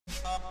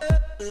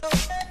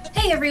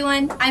Hey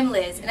everyone, I'm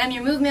Liz and I'm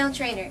your Move Male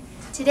trainer.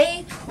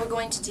 Today we're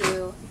going to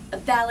do a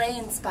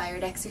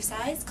ballet-inspired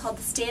exercise called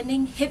the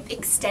standing hip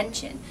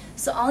extension.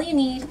 So all you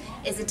need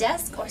is a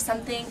desk or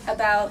something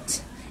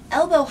about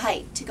elbow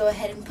height to go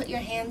ahead and put your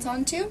hands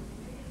onto.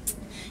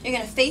 You're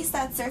going to face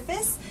that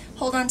surface,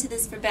 hold on to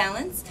this for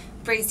balance,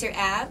 brace your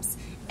abs,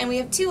 and we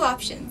have two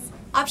options.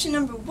 Option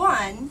number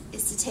one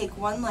is to take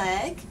one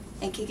leg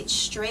and kick it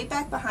straight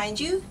back behind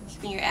you,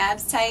 keeping your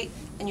abs tight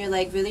and your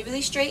leg really,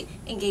 really straight,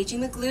 engaging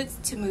the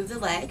glutes to move the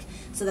leg,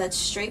 so that's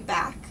straight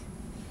back.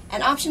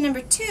 And option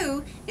number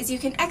two is you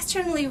can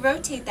externally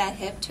rotate that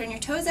hip, turn your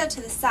toes out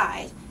to the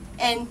side,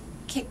 and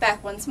kick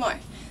back once more.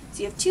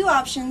 So you have two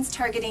options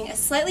targeting a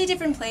slightly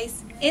different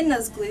place in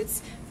those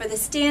glutes for the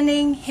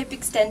standing hip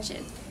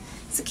extension.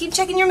 So keep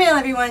checking your mail,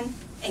 everyone,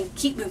 and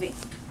keep moving.